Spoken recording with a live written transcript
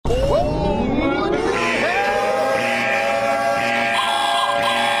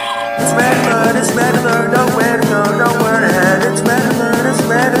alert, it's red alert, nowhere to go, nowhere to head. It's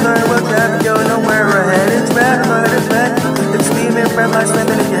red alert, we'll traffic go nowhere ahead. It's red alert, it's beaming, red lights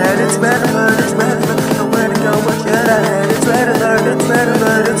slamming in your head. It's red alert, nowhere to go, what should I head? It's red alert, it's red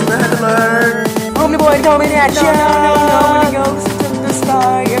alert, it's red alert. Homie boy coming at ya. Nowhere to go, listen to the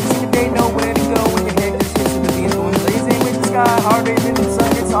sky. Every single day, nowhere to go. When your head just hits the beat, going blazing with the sky. Harder than the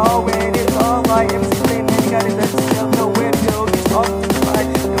sun, it's all red, it's all light. Every single day, man, you gotta let yourself nowhere to go. Just off to the fight.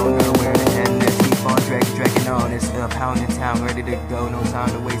 Don't know where to head. Let's keep on dragging on. It's a pound in town, ready to go. No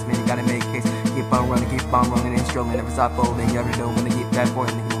time to waste, man, you gotta make case. Keep on running and strolling. Never stop folding. You already know when to get that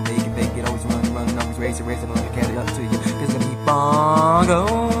point. And you make it, always running, always racing, I'm gonna catch it up to you. Cause gonna keep on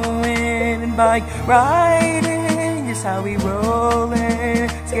going and bike riding. Just how we rollin',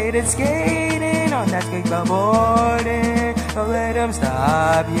 skating on that skateboarding. Don't let them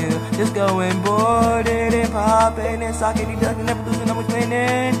stop you. Just going boarding and popping and socking, ducking, never losing, always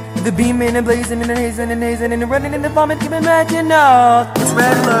winning. The beaming and blazing and hazing and running and the vomit, giving back you know. It's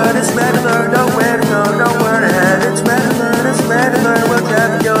red alert, nowhere to go, nowhere to head. It's red alert, we'll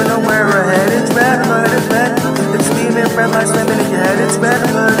traffic go nowhere ahead. It's red alert, it's beaming, red lights slamming in your head. It's red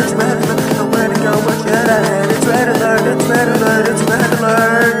alert, nowhere to go, what should I head? It's red alert, it's red alert, it's red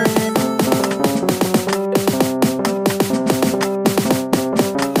alert.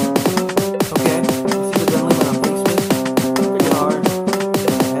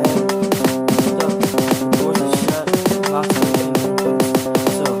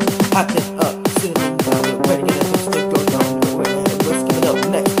 Hop it up, sitting down, get ready, get that stick, go down, go where the head, let's give it up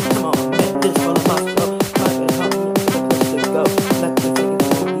next. Come on, man, this for the monster, private help me, get a place to go. Let me take it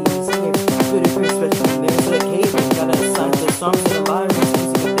all these years, pretty special, there's a cave, gotta assign the songs to the lyrics,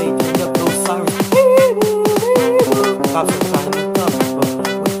 music if they turn up those sirens. Cops are trying to come, but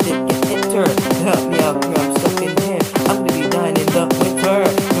what did get entered? Help me out here, I'm stuck in here, I'm gonna be dying in the winter.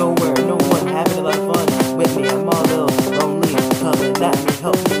 Nowhere, no one having a lot of fun with me, I'm all little lonely, coming at me,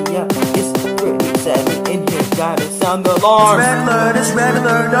 help me. It's pretty sad in here, gotta sound the alarm. It's red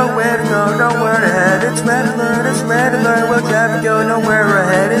alert, nowhere to go, nowhere to head. It's red alert, we'll traffic go nowhere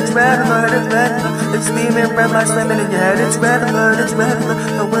ahead. It's red alert, it's beaming, red lights slamming in your head. It's red alert,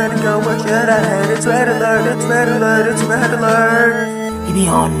 nowhere to go, where should I head? It's red alert, it's red alert, it's red alert. He be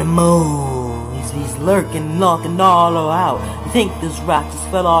on the move, he's lurking, knocking all out. You think this rock just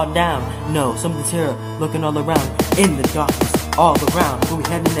fell all down? No, something's here, looking all around, in the darkness. All around, where we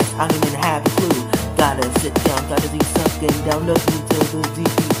heading next, I don't even have a clue. Gotta sit down, gotta be sunken down, looking to the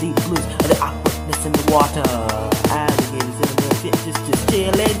deep blues of the awkwardness in the water. Alligators in the pit, just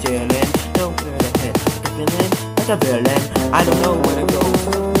chillin'. Nowhere to head, like a villain. I don't know where to go.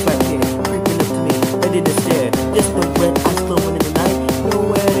 Right here, creeping up to me, ready to stare. Just the red eyes glowing in the night.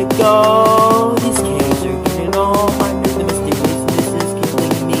 Nowhere to go. These caves are getting all my the mysteriousness is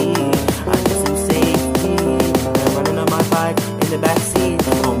killing me. I need some safety. I'm running on my bike in the backseat.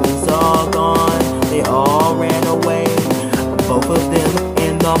 Homies all gone, they all ran away. Both of them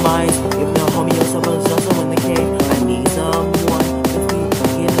in the mines. If no homie or someone's also in the cave, I need someone with me.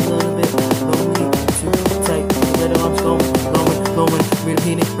 Get a little bit lonely, too tight. Let arms glowing,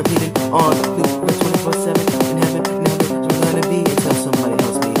 repeating on loop for 24/7 in heaven. Never gonna be until somebody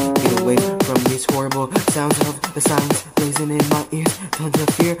helps me get away from these horrible sounds of the silence blazing in my ears. Tons of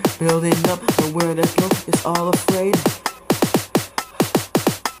fear building up, nowhere to go. It's all afraid.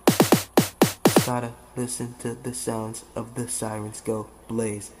 Gotta listen to the sounds of the sirens go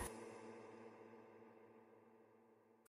blaze.